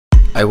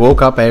I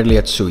woke up early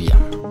at Sougia.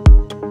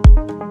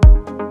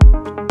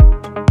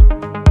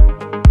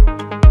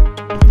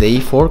 The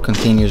E4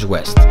 continues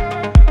west,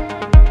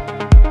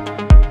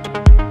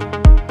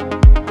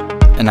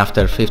 and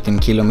after 15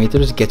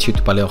 kilometers gets you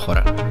to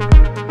Paleochora.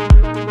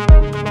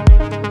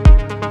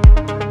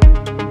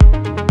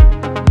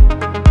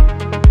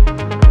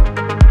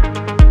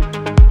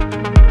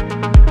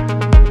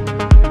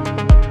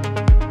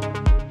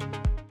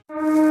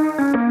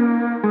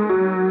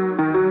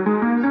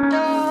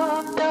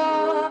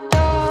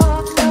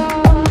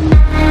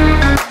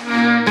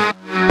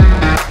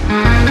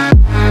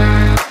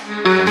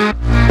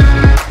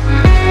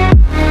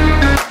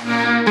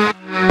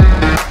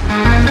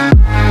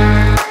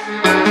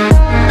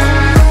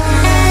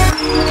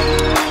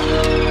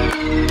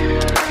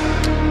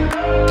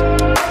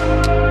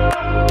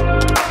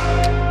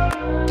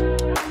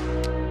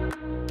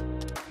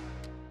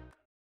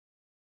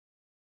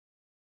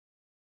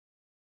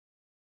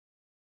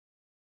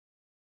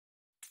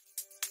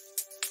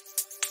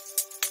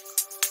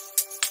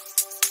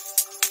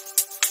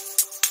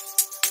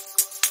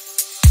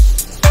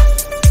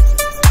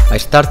 I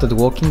started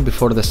walking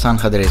before the sun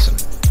had risen.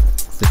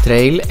 The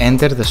trail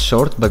entered the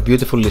short but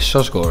beautiful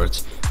Lissos gorge,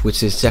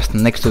 which is just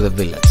next to the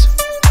village.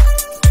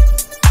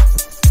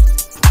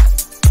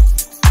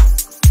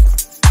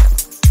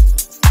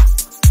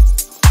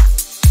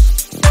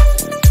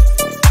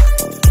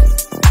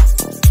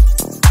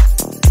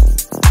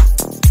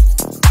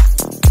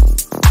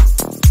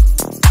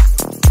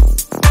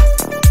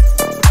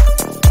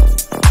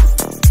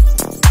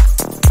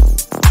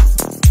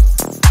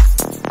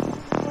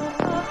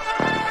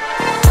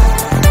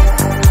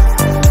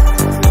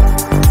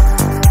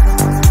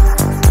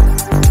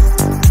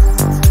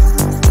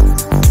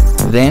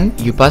 Then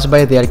you pass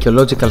by the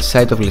archaeological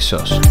site of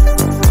Lissos.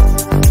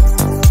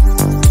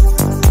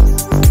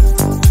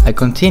 I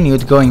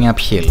continued going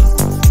uphill.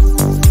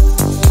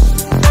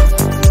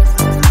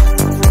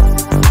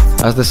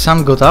 As the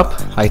sun got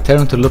up, I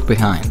turned to look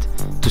behind,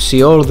 to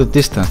see all the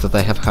distance that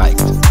I have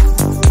hiked.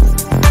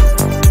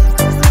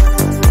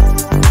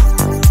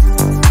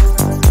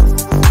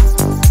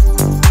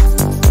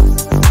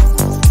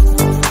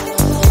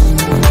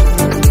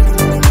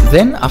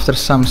 Then, after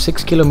some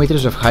 6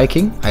 kilometers of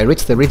hiking, I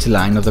reached the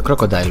ridgeline of the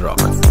Crocodile Rock.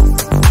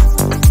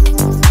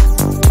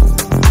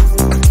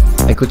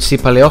 I could see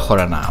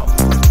Paleochora now.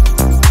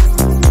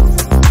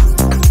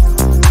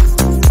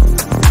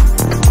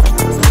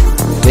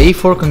 The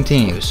E4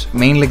 continues,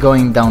 mainly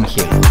going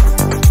downhill.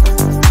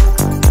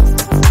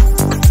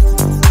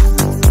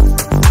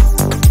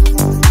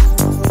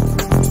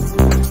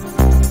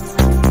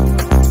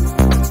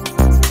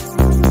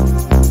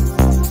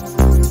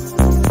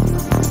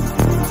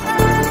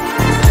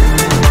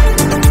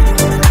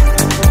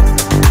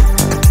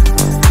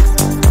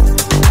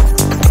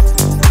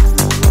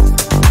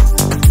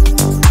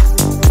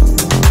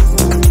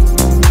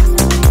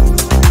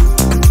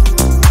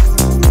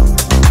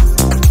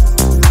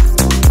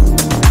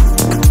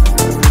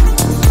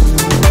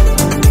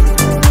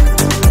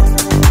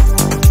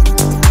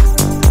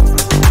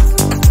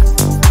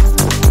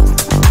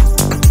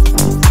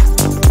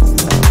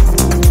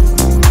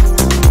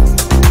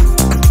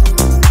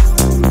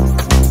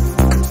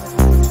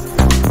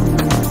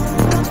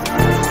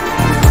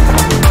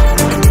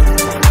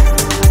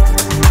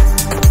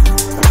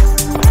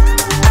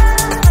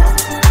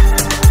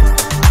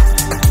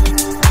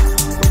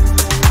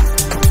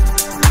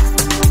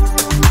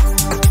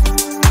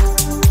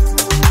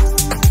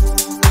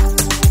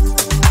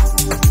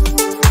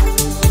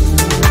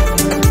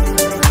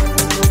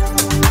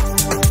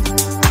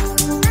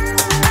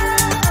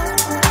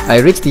 I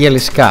reached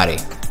Gialiskari,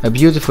 a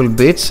beautiful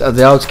beach at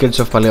the outskirts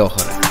of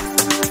Paleochora.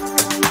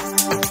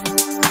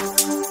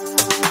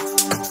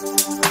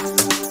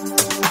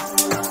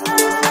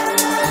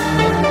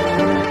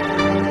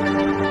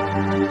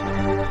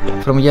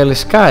 From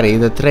Gialiskari,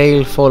 the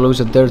trail follows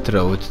a dirt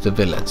road to the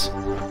village.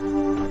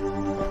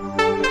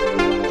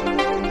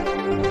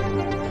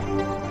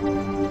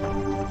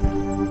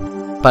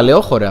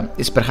 Paleochora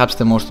is perhaps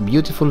the most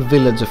beautiful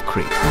village of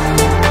Crete.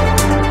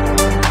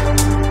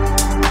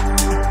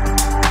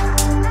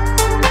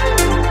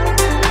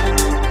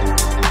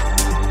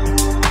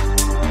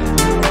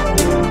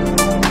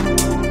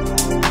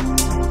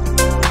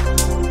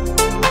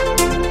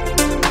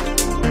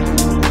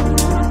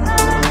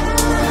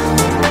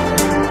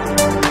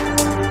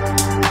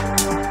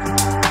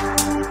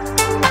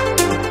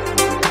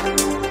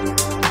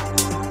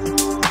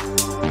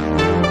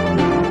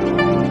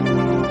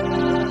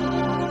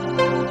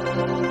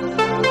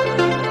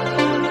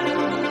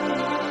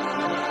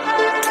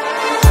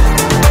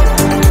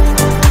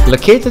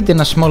 Located in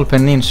a small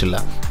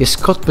peninsula, is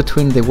caught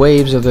between the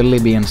waves of the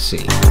Libyan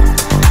Sea.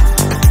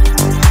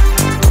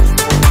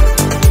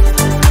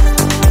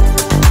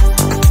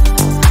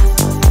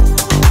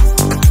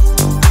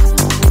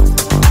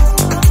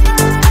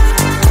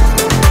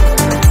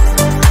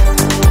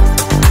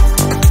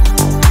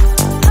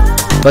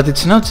 But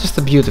it's not just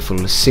a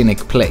beautiful,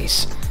 scenic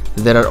place.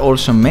 There are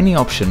also many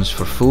options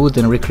for food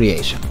and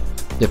recreation.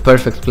 the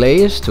perfect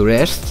place to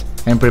rest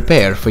and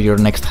prepare for your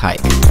next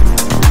hike.